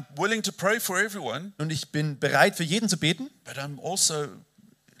I'm willing to pray for everyone, und ich bin bereit, für jeden zu beten. but I'm also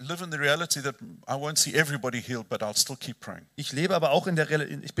live in the reality that I won't see everybody healed, but I'll still keep praying. Ich lebe aber auch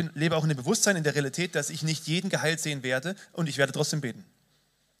lebe auch in dem Bewusstsein, in der Realität, dass ich nicht jeden geheilt sehen werde und ich werde trotzdem beten.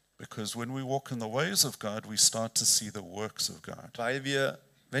 Because when we walk in the ways of God, we start to see the works of God. Weil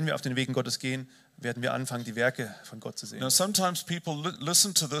wenn wir auf den Wegen Gottes gehen, werden wir anfangen, die Werke von Gott zu sehen. Now, sometimes people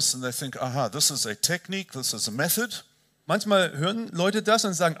listen to this and they think, aha, this is a technique, this is a method. manchmal hören Leute das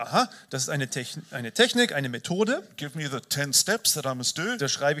und sagen, aha, das ist eine Technik, eine Methode. Give me the 10 steps that I must do, Da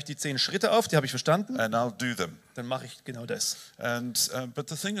schreibe ich die 10 Schritte auf, die habe ich verstanden. and I'll do them. Dann mache ich genau das. But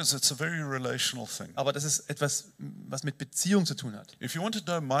the thing is, it's a very relational thing. Aber das ist etwas, was mit Beziehung zu tun hat. If you want to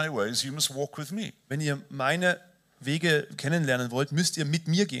know my ways, you must walk with me. Wenn ihr meine Wege kennenlernen wollt, müsst ihr mit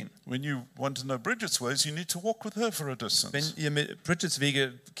mir gehen. When you want to know Bridget's ways, you need to walk with her for a distance. Wenn ihr mit Bridgets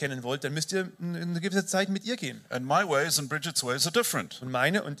Wege kennen wollt, dann müsst ihr eine gewisse Zeit mit ihr gehen. And my ways and Bridget's ways are different. Und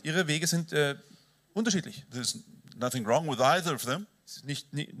meine und ihre Wege sind unterschiedlich. There's nothing wrong with either of them, Es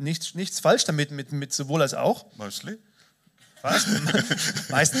ist nichts falsch damit, mit sowohl als auch. mostly. Fast.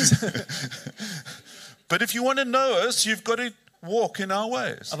 Meistens. But if you want to know us, you've got to walk in our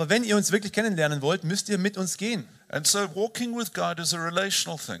ways. Aber wenn ihr uns wirklich kennenlernen wollt, müsst ihr mit uns gehen. And so walking with God is a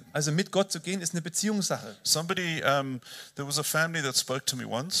relational thing. Also mit Gott zu gehen ist eine Beziehungssache. There was a family that spoke to me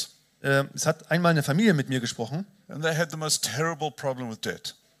once, Es hat einmal eine Familie mit mir gesprochen and they had the most terrible problem with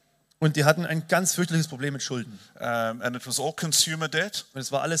debt. und die hatten ein ganz fürchterliches Problem mit Schulden. And it was all consumer debt. Und es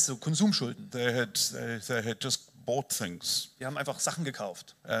war alles so Konsumschulden. They had just bought things, Die haben einfach Sachen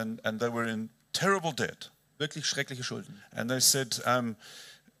gekauft. and they were in terrible debt. Wirklich schreckliche Schulden. And they said,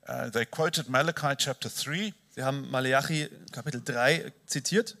 they quoted Malachi chapter 3. Sie haben Maleachi Kapitel 3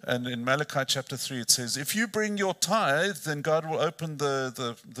 zitiert. And in Malachi chapter 3 it says, if you bring your tithe, then God will open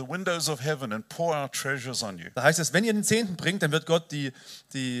the windows of heaven and pour out treasures on you. Da heißt es, wenn ihr den Zehnten bringt, dann wird Gott die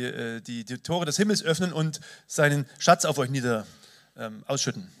Tore des Himmels öffnen und seinen Schatz auf euch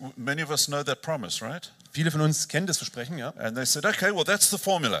ausschütten. Many of us know that promise, right? Viele von uns kennen das Versprechen, ja. And they said, okay, well, that's the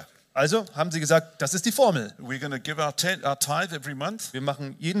formula. Also haben sie gesagt, das ist die Formel. We're going to give our tithe every month, Wir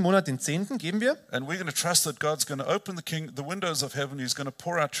machen jeden Monat den Zehnten, geben wir. and we're going to trust that God's going to open the windows of heaven, He's going to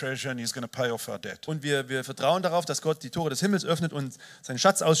pour out treasure, and He's going to pay off our debt. Und wir vertrauen darauf, dass Gott die Tore des Himmels öffnet und seinen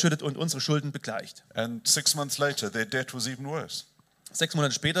Schatz ausschüttet und unsere Schulden begleicht. And 6 months later, their debt was even worse. 6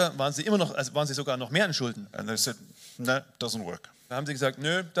 Monate später waren sie sogar noch mehr in Schulden. And they said, no, it doesn't work. Da haben sie gesagt,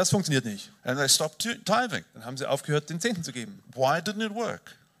 nö, das funktioniert nicht. And they stopped tithing. Dann haben sie aufgehört, den Zehnten zu geben. Why didn't it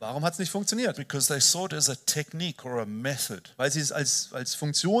work? Warum hat es nicht funktioniert? Because they saw it as a technique or a method. Weil sie es als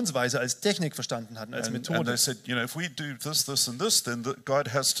Funktionsweise, als Technik verstanden hatten, als And Methode. they said, if we do this, this, and this, then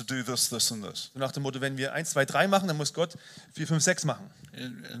God has to do this, this, and this. So nach dem Motto, wenn wir 1, 2, 3 machen, dann muss Gott 4, 5, 6 machen.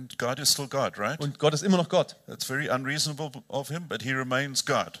 And God is still God, right? Und Gott ist immer noch Gott. That's very unreasonable of Him, but He remains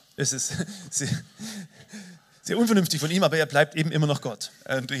God. Es ist sehr unvernünftig von ihm, aber er bleibt eben immer noch Gott.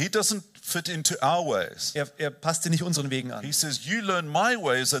 And He doesn't fit into our ways. Er passt sich nicht unseren Wegen an. He says, you learn my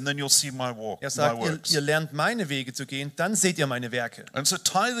ways, and then you'll see my walk, Er my sagt, works. ihr lernt meine Wege zu gehen, dann seht ihr meine Werke. And so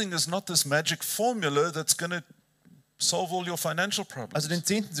tithing is not this magic formula that's going to solve all your financial problems. Also den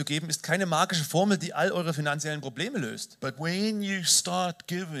Zehnten zu geben, ist keine magische Formel, die all eure finanziellen Probleme löst. But when you start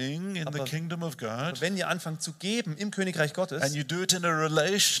giving in the Aber- kingdom of God, Wenn ihr anfangt zu geben im Königreich Gottes and you do it in a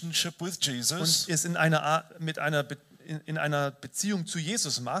relationship with und Jesus, es in einer Beziehung zu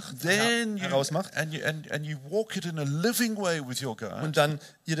Jesus macht, then herausmacht, and you walk it in a living way with your God, und dann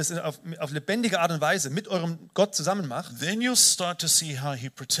ihr das auf lebendige Art und Weise mit eurem Gott zusammen macht, then you'll start to see how He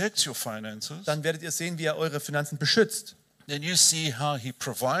protects your finances. dann werdet ihr sehen, wie er eure Finanzen beschützt. Then you see how He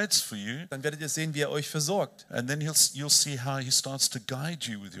provides for you, Dann werdet ihr sehen, wie er euch versorgt. and then you'll see how He starts to guide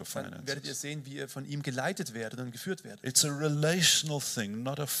you with your Dann werdet ihr finances. sehen, wie ihr von ihm geleitet werdet und geführt werdet. It's a relational thing,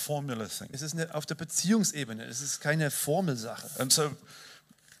 not a formula thing. Es ist auf der Beziehungsebene, es ist keine Formelsache. And so,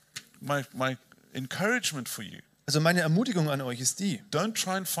 my encouragement for you: Also meine Ermutigung an euch ist die: don't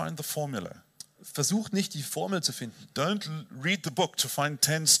try and find the formula. Versucht nicht, die Formel zu finden. Don't read the book to find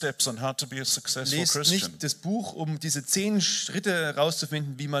 10 steps on how to be a successful Lest Christian. nicht das Buch, um diese 10 Schritte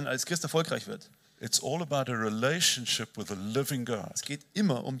herauszufinden, wie man als Christ erfolgreich wird. It's all about a relationship with a living God. Es geht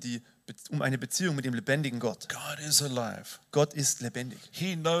immer um eine Beziehung mit dem lebendigen Gott. God is alive. Gott ist lebendig.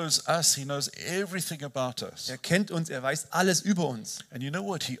 He knows us. He knows everything about us. Er kennt uns, er weiß alles über uns. And you know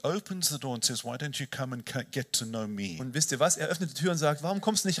what? He opens the door and says, why don't you come and get to know me? Und wisst ihr was? Er öffnet die Tür und sagt, warum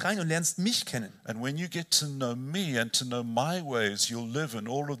kommst du nicht rein und lernst mich kennen? And when you get to know me and to know my ways, you'll live in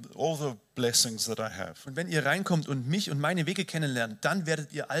all the blessings that I have. Und wenn ihr reinkommt und mich und meine Wege kennenlernt, dann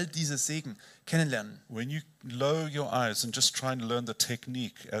werdet ihr all diese Segen kennenlernen. When you lower your eyes and just try and learn the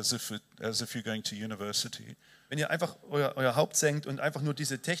technique as if you're going to university, Wenn ihr einfach euer Haupt senkt und einfach nur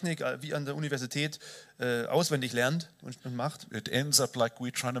diese Technik wie an der Universität auswendig lernt und macht, it ends up like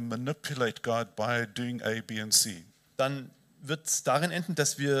we're trying to manipulate God by doing A, B, and C. dann wird es darin enden,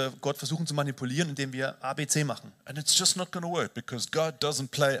 dass wir Gott versuchen zu manipulieren, indem wir A, B, C machen. And it's just not going to work because God doesn't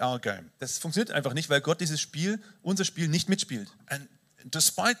play our game. Das funktioniert einfach nicht, weil Gott unser Spiel nicht mitspielt. And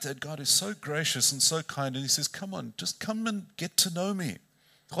despite that, God is so gracious and so kind, and He says, come on, just come and get to know me.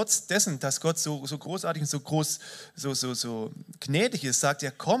 trotz dessen, dass Gott so großartig und so gnädig ist, sagt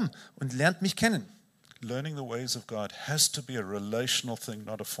er, komm und lernt mich kennen. Learning the ways of God has to be a relational thing,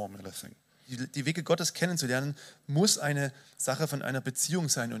 not a formula thing. Die Wege Gottes kennenzulernen, muss eine Sache von einer Beziehung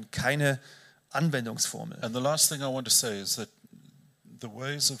sein und keine Anwendungsformel. And the last thing I want to say is that the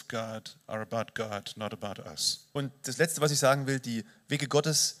ways of God are about God, not about us. Und das Letzte, was ich sagen will, die Wege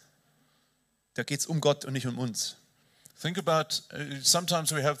Gottes, da geht es um Gott und nicht um uns. Think about,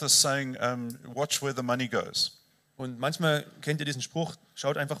 sometimes we have this saying, watch where the money goes. Und manchmal kennt ihr diesen Spruch,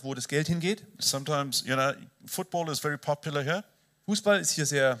 schaut einfach, wo das Geld hingeht. Sometimes, football is very popular here. Fußball ist hier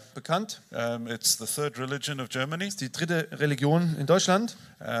sehr bekannt. It's the third religion of Germany. Ist die dritte Religion in Deutschland.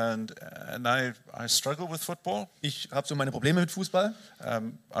 And I struggle with football. Ich habe so meine Probleme mit Fußball.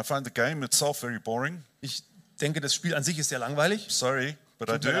 I find the game itself very boring. Ich denke, das Spiel an sich ist sehr langweilig. Sorry, but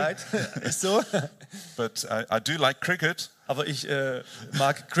I Tut mir do. leid, ist so. But I do like cricket. Aber ich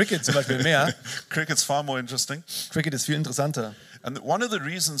mag Cricket zum Beispiel mehr. Cricket's far more interesting. Cricket ist viel interessanter. And one of the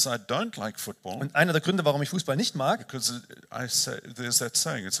reasons I don't like football, Und einer der Gründe, warum ich Fußball nicht mag, because there's that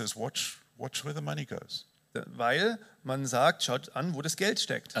saying, it says, watch where the money goes. weil man sagt, schaut an, wo das Geld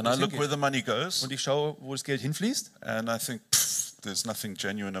steckt. And wo I es look hingeht. where the money goes, Und ich schaue, wo das Geld hinfließt. and I think, there's nothing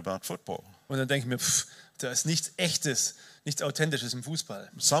genuine about football. Und dann denke ich mir, da ist nichts Echtes, nichts Authentisches im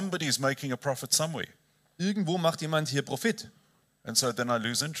Fußball. Somebody's making a profit somewhere. Irgendwo macht jemand hier Profit. And so then I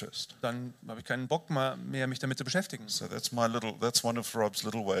lose interest. Dann habe ich keinen Bock mehr, mich damit zu beschäftigen. So that's one of Rob's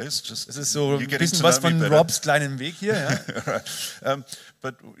little ways. Just Das ist so you ein getting bisschen to was know me von better. Robs kleinen Weg hier. Ja? Right.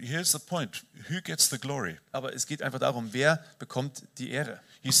 But here's the point: who gets the glory? Aber es geht einfach darum, wer bekommt die Ehre.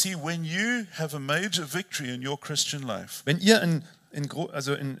 You see, when you have a major victory in your Christian life, Wenn ihr einen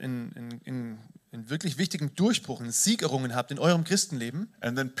wirklich wichtigen Durchbruch, einen Sieg errungen habt in eurem Christenleben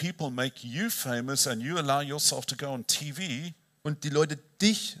and then people make you famous, and you allow yourself to go on TV, und die Leute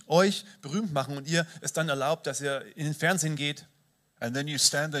euch berühmt machen und ihr es dann erlaubt, dass ihr in den Fernsehen geht and then you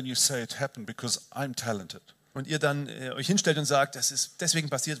stand there and you say it happened because I'm talented, und ihr dann euch hinstellt und sagt, das ist deswegen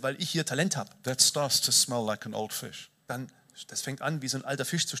passiert, weil ich hier Talent habe, that starts to smell like an old fish. dann das fängt an, wie so ein alter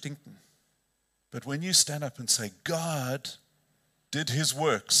Fisch zu stinken. But when you stand up and say, God did his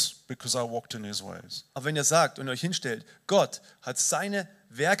works because I walked in his ways, Aber wenn ihr sagt und euch hinstellt, Gott hat seine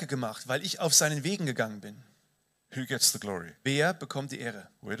Werke gemacht, weil ich auf seinen Wegen gegangen bin, who gets the glory? wer bekommt die Ehre?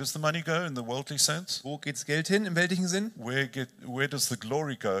 Where does the money go in the worldly sense? Wo geht das Geld hin im weltlichen Sinn? Where does the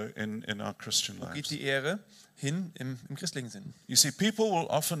glory go in our Christian Wo geht lives? die Ehre hin im christlichen Sinn? You see, people will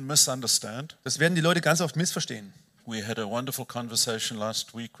often misunderstand. Das werden die Leute ganz oft missverstehen. We had a wonderful conversation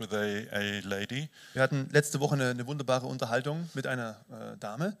last week with a lady. Wir hatten letzte Woche eine wunderbare Unterhaltung mit einer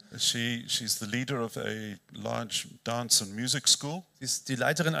Dame. She's the leader of a large dance and music school. Sie ist die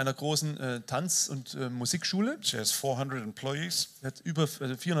Leiterin einer großen Tanz- und Musikschule. She has 400 employees, Sie hat über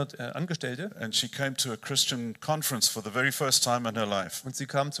 400 Angestellte. and she came to a Christian conference for the very first time in her life. Und sie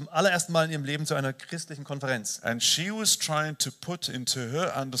kam zum allerersten Mal in ihrem Leben zu einer christlichen Konferenz. And she was trying to put into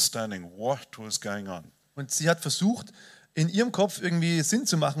her understanding what was going on. Und sie hat versucht, in ihrem Kopf irgendwie Sinn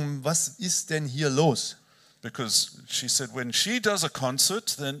zu machen, was ist denn hier los? Because she said when she does a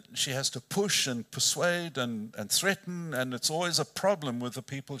concert, then she has to push and persuade and threaten, and it's always a problem with the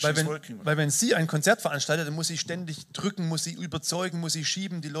people she's working with. Weil wenn sie ein Konzert veranstaltet, dann muss sie ständig drücken, muss sie überzeugen, muss sie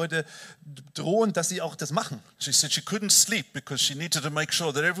schieben, die Leute drohen, dass sie auch das machen. She said she couldn't sleep because she needed to make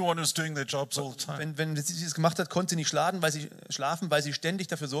sure that everyone was doing their jobs all the time. Wenn sie das gemacht hat, konnte sie nicht schlafen, weil sie ständig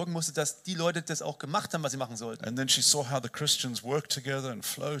dafür sorgen musste, dass die Leute das auch gemacht haben, was sie machen sollten. And then she saw how the Christians work together and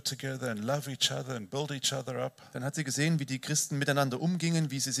flow together and love each other and build each other up. Dann hat sie gesehen, wie die Christen miteinander umgingen,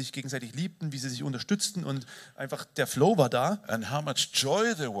 wie sie sich gegenseitig liebten, wie sie sich unterstützten und einfach der Flow war da And how much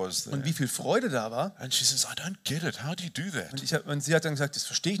joy there was there. und wie viel Freude da war. And she says, I don't get it. How do you do that? Und sie hat dann gesagt, das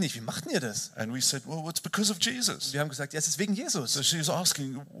verstehe ich nicht, wie macht ihr das? And we said, well, it's because of Jesus. Wir haben gesagt, ja, es ist wegen Jesus. So she was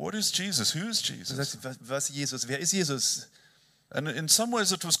asking, what is Jesus? Who is Dann Jesus? sagt sie, was ist Jesus? Wer ist Jesus? And in some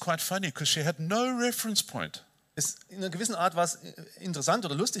ways it was quite funny because she had no reference point. In einer gewissen Art war es interessant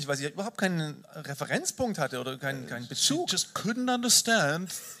oder lustig, weil sie überhaupt keinen Referenzpunkt hatte oder keinen She Bezug. just couldn't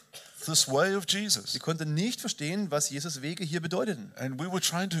understand this way of Sie Jesus. konnte nicht verstehen, was Jesus Wege hier bedeuteten. And we were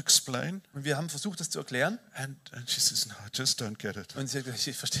trying to explain, Und wir haben versucht, das zu erklären. and she says, no, I just don't get it. Und sie hat gesagt,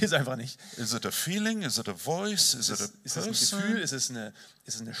 ich verstehe es einfach nicht. Is it a feeling? Is it a voice? Is it a Ist es ein person? Gefühl? Ist es eine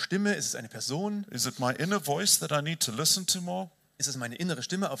Stimme? Ist es eine Person? Is it my inner voice that I need to listen to more? Ist es meine innere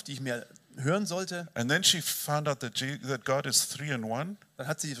Stimme, auf die ich mehr hören sollte? And then she found out that God is 3 in 1. Dann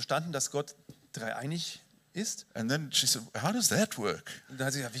hat sie verstanden, dass Gott dreieinig ist. And then she said, how does that work? Und dann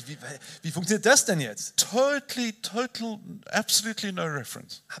hat sie gesagt, wie funktioniert das denn jetzt? Absolutely no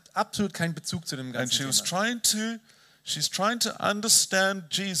reference. Habt absolut keinen Bezug zu dem And ganzen she was Thema. trying She's trying to understand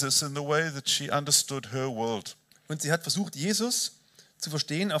Jesus in the way that she understood her world. Und sie hat versucht, Jesus zu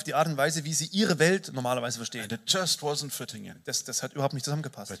verstehen auf die Art und Weise, wie sie ihre Welt normalerweise And versteht. it just wasn't fitting in. Das hat überhaupt nicht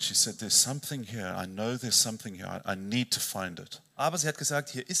zusammengepasst. But she said, there's something here. I know there's something here. I need to find it. Aber sie hat gesagt,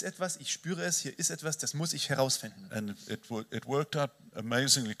 hier ist etwas, ich spüre es, hier ist etwas, das muss ich herausfinden. And it worked out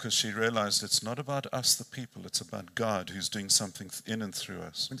amazingly because she realized it's not about us, the people. It's about God who's doing something in and through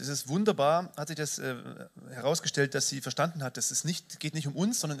us. Und es ist wunderbar, hat sich das herausgestellt, dass sie verstanden hat, dass es geht nicht um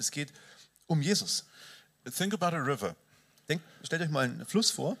uns, sondern es geht um Jesus. Think about a river. Stellt euch mal einen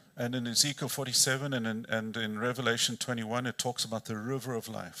Fluss vor. And in Ezekiel 47 and in Revelation 21, it talks about the river of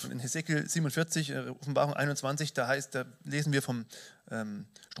life. In Hesekiel 47, Offenbarung 21, da lesen wir vom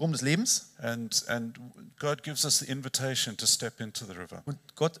Strom des Lebens. And God gives us the invitation to step into the river. Und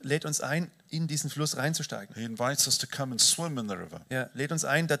Gott lädt uns ein, in diesen Fluss reinzusteigen. He invites us to come and swim in the river. Er lädt uns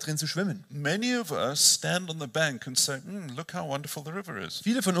ein, da drin zu schwimmen. Many of us stand on the bank and say, look how wonderful the river is.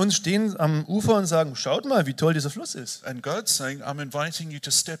 Viele von uns stehen am Ufer und sagen, schaut mal, wie toll dieser Fluss ist. And God's saying, I'm inviting you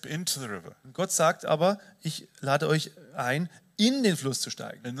to step into the river. Und Gott sagt aber, ich lade euch ein, in den Fluss zu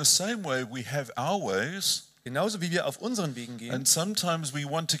steigen. In the same way, we have our ways. Genauso wie wir auf unseren Wegen gehen. And sometimes we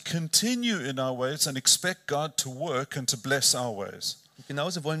want to continue in our ways and expect God to work and to bless our ways. Und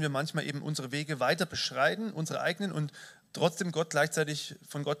genauso wollen wir manchmal eben unsere Wege weiter beschreiten, unsere eigenen, und trotzdem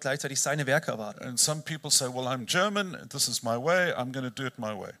von Gott gleichzeitig seine Werke erwarten. And some people say, well, I'm German, this is my way, I'm going to do it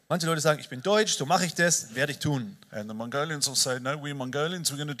my way. Manche Leute sagen, ich bin deutsch, so mache ich das, werde ich tun. And the Mongolians will say, no, we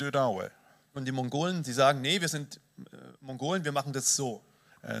Mongolians, we're going to do it our way. Und die Mongolen, die sagen, nee, wir sind Mongolen, wir machen das so.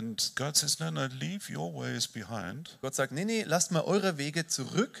 And God says, no, leave your ways behind, Gott sagt, nee, lasst mal eure Wege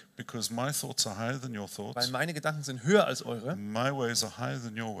zurück, because my thoughts are higher than your weil thoughts. meine Gedanken sind höher als eure. My ways are higher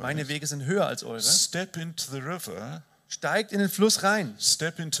than your Meine ways. Wege sind höher als eure. Step into the river, Steigt in den Fluss rein,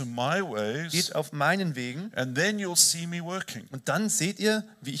 step into my ways, geht auf meinen Wegen, and then you'll see me working. und dann seht ihr,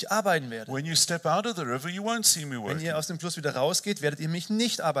 wie ich arbeiten werde. When you step out of the river, you won't see me Wenn working. ihr aus dem Fluss wieder rausgeht, werdet ihr mich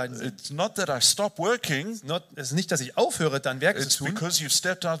nicht arbeiten sehen. It's not that I stop working, Es ist nicht, dass ich aufhöre, dann Werke it's zu tun, because you've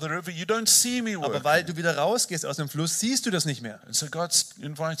stepped out of the river, you don't see me aber working. weil du wieder rausgehst aus dem Fluss, siehst du das nicht mehr. And so God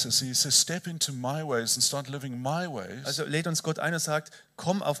invites us, He says, step into my ways and start living my ways, Also lädt uns Gott ein und sagt,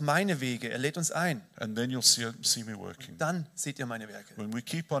 komm auf meine Wege. Er lädt uns ein. and then you'll see me working. Dann seht ihr meine Werke. When we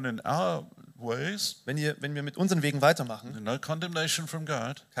keep on in our ways, Wenn wir mit unseren Wegen weitermachen, no condemnation from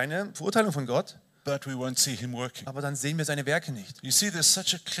God, keine Verurteilung von Gott, but we won't see Him working. aber dann sehen wir seine Werke nicht. You see, there's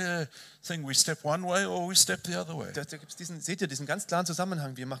such a clear thing. We step one way or we step the other way. Da gibt's seht ihr diesen ganz klaren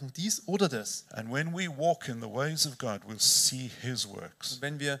Zusammenhang. Wir machen dies oder das. And when we walk in the ways of God, we'll see His works.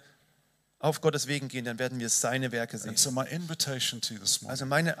 Wenn wir auf Gottes Wegen gehen, dann werden wir seine Werke sehen. And so my invitation to you this morning Also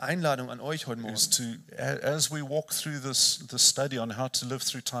meine Einladung an euch heute is Morgen, to, as we walk through this study on how to live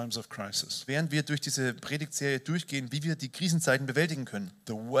through times of crisis, während wir durch diese Predigtserie durchgehen, wie wir die Krisenzeiten bewältigen können.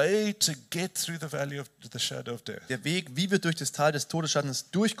 the way to get through the valley of the shadow of death, Der Weg, wie wir durch das Tal des Todesschattens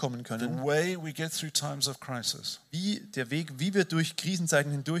durchkommen the können, way we get through times of crisis der Weg, wie wir durch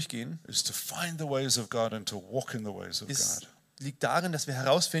Krisenzeiten hindurchgehen, is to find the ways of God and to walk in the ways of God. liegt darin, dass wir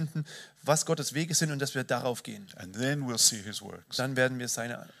herausfinden, was Gottes Wege sind und dass wir darauf gehen. And then we'll see His works. Dann werden wir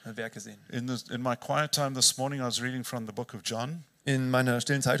seine Werke sehen. In my quiet time this morning, I was reading from the book of John, In meiner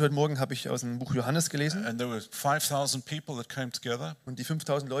stillen Zeit heute Morgen habe ich aus dem Buch Johannes gelesen, and there were 5,000 people that came together, und die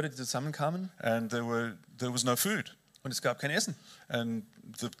 5000 Leute, die zusammenkamen, and there was no food. und es gab kein Essen. And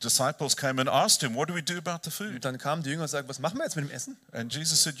the disciples came and asked Him, what do we do about the Und food? dann kamen die Jünger und sagten, was machen wir jetzt mit dem Essen? And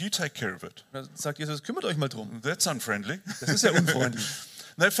Jesus said, you take care of it. Und dann sagt Jesus, kümmert euch mal drum. That's unfriendly. Das ist ja unfreundlich.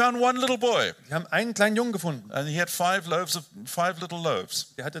 They found one little boy, Die haben einen kleinen Jungen gefunden. and he had 5 little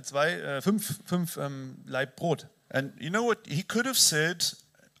loaves. Der hatte fünf Laib Brot. And you know what? He could have said,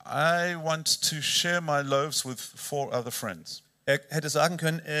 I want to share my loaves with 4 other friends. Er hätte sagen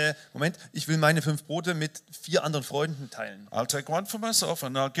können, Moment, ich will meine 5 Brote mit 4 anderen Freunden teilen. I'll take one for myself,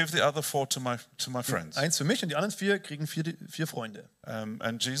 and I'll give the other 4 to my friends. Eins für mich und die anderen 4 kriegen 4 Freunde.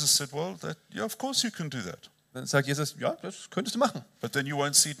 And Jesus said, well, yeah, of course you can do that. Dann sagt Jesus, ja, das könntest du machen. But then you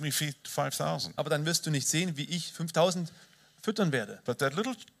won't see me feed 5,000. Aber dann wirst du nicht sehen, wie ich 5000 füttern werde. But that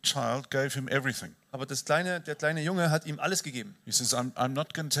little child gave him everything. Aber der kleine Junge hat ihm alles gegeben. He says, I'm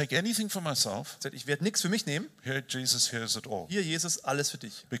not going to take anything for myself. Er sagt, ich werde nichts für mich nehmen. Here, Jesus hears it all. Hier, Jesus, alles für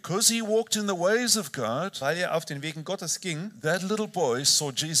dich. Because he walked in the ways of God, Weil er auf den Wegen Gottes ging, that little boy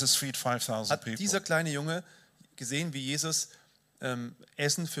saw Jesus feed 5,000 hat people. dieser kleine Junge gesehen, wie Jesus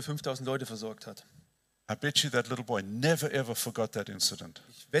Essen für 5000 Leute versorgt hat. I bet you that little boy never ever forgot that incident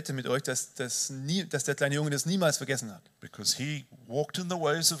Ich wette mit euch, dass der kleine Junge das niemals vergessen hat, because he walked in the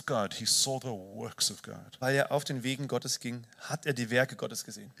ways of God. He saw the works of God. weil er auf den Wegen Gottes ging, hat er die Werke Gottes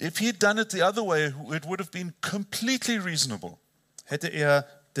gesehen. If he had done it the other way, it would have been completely reasonable. Hätte er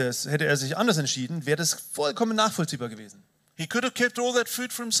sich anders entschieden, wäre das vollkommen nachvollziehbar gewesen. He could have kept all that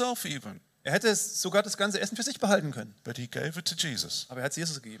food for himself even, Er hätte sogar das ganze Essen für sich behalten können, but he gave it to Jesus. aber er hat es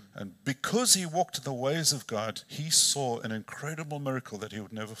Jesus gegeben. And because he walked in the ways of God, he saw an incredible miracle that he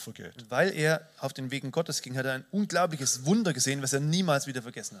would never forget. Und weil er auf den Wegen Gottes ging, hat er ein unglaubliches Wunder gesehen, was er niemals wieder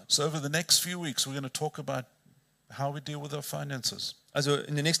vergessen hat. So over the next few weeks, we're going to talk about how we deal with our finances. Also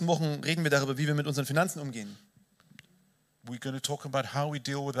in den nächsten Wochen reden wir darüber, wie wir mit unseren Finanzen umgehen, We're going to talk about how we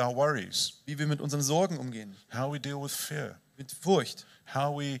deal with our worries, wie wir mit unseren Sorgen umgehen, how we deal with fear, mit Furcht,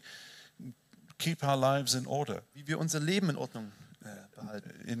 how we keep our lives in order, wie wir unser Leben in Ordnung behalten.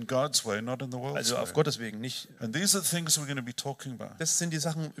 in God's way, not in the world's Also auf way. Gottes Wegen, nicht. And these are the things we're going to be talking about. Das sind die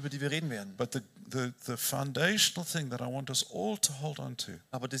Sachen, über die wir reden werden. But the foundational thing that I want us all to hold on to,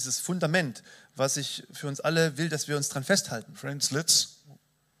 Aber dieses Fundament, was ich für uns alle will, dass wir uns dran festhalten. friends, let's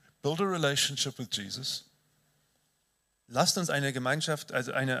build a relationship with Jesus. Lasst uns eine Gemeinschaft,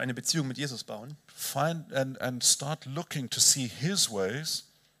 also eine Beziehung mit Jesus bauen. Find and start looking to see his ways,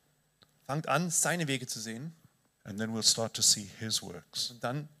 Fangt an, seine Wege zu sehen. and then we'll start to see his works. Und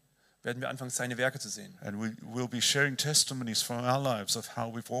dann werden wir anfangen, seine Werke zu sehen. And we'll be sharing testimonies from our lives of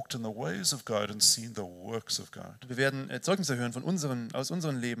how we've walked in the ways of God and seen the works of God. Wir werden Zeugnisse hören aus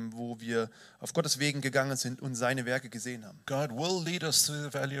unserem Leben, wo wir auf Gottes Wegen gegangen sind und seine Werke gesehen haben. God will lead us through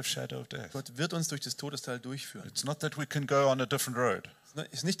the valley of shadow of death. Gott wird uns durch das Todestal durchführen. It's not that we can go on a different road.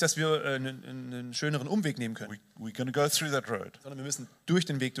 Es ist nicht, dass wir einen schöneren Umweg nehmen können, We're going to go through that road. sondern wir müssen durch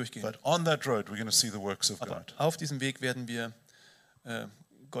den Weg durchgehen. But on that road, we're going to see the works of Aber God auf diesem Weg werden wir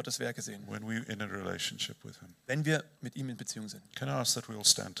Gottes Werke sehen, when we're in a relationship with him. wenn wir mit ihm in Beziehung sind. Can I ask that we all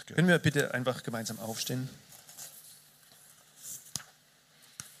stand together? Können wir bitte einfach gemeinsam aufstehen?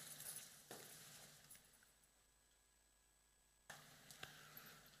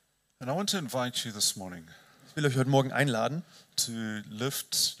 And I want to invite you this morning Ich will euch heute Morgen einladen, to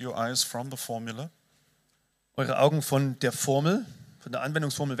lift your eyes from the formula, eure Augen von der Formel, von der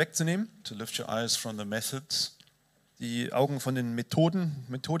Anwendungsformel wegzunehmen, to lift your eyes from the methods, die Augen von den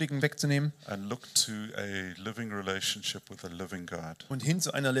Methodiken wegzunehmen and look to a living relationship with a living God. und hin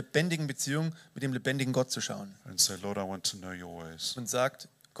zu einer lebendigen Beziehung mit dem lebendigen Gott zu schauen. And say, Lord, I want to know your ways. Und sagt,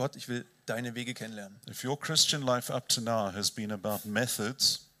 Gott, ich will deine Wege kennenlernen. If your Christian life up to now has been about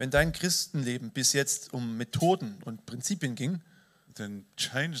methods, Wenn dein Christenleben bis jetzt um Methoden und Prinzipien ging, then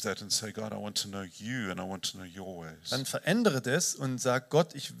change that and say, God, I want to know you and I want to know your ways. dann verändere das und sag,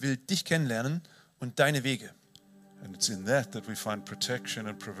 Gott, ich will dich kennenlernen und deine Wege. And it's in that we find protection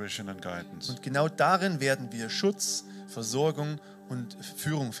and provision and guidance. Und genau darin werden wir Schutz, Versorgung und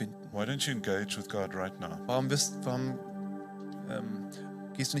Führung finden. Why don't you engage with God right now Warum gehst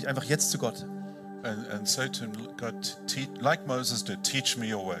du nicht einfach jetzt zu Gott and say to him, God, like Moses did, teach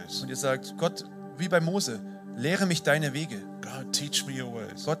me your ways. und ihr sagt, Gott, wie bei Mose, lehre mich deine Wege. God, teach me your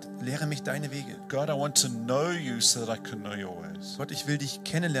ways. Gott, lehre mich deine Wege. God, I want to know you so that I can know your ways. Gott, ich will dich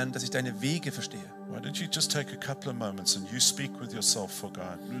kennenlernen, dass ich deine Wege verstehe. Why don't you just take a couple of moments and you speak with yourself to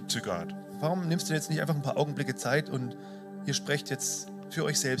God? Warum nimmst du jetzt nicht einfach ein paar Augenblicke Zeit und ihr sprecht jetzt für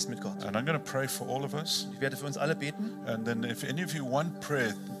euch selbst mit Gott? And I'm going to pray for all of us. Ich werde für uns alle beten. And then if any of you want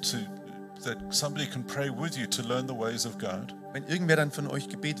prayer that somebody can pray with you to learn the ways of God, Wenn irgendwer dann von euch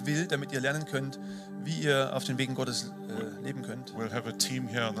Gebet will, damit ihr lernen könnt, wie ihr auf den Wegen Gottes leben könnt, we'll have a team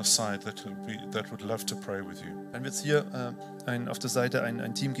here on the side that would love to pray with you. dann wird es hier auf der Seite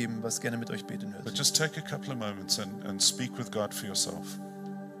ein Team geben, was gerne mit euch beten But wird. just take a couple of moments and speak with God for yourself.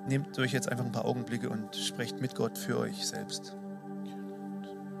 Nehmt euch jetzt einfach ein paar Augenblicke und sprecht mit Gott für euch selbst.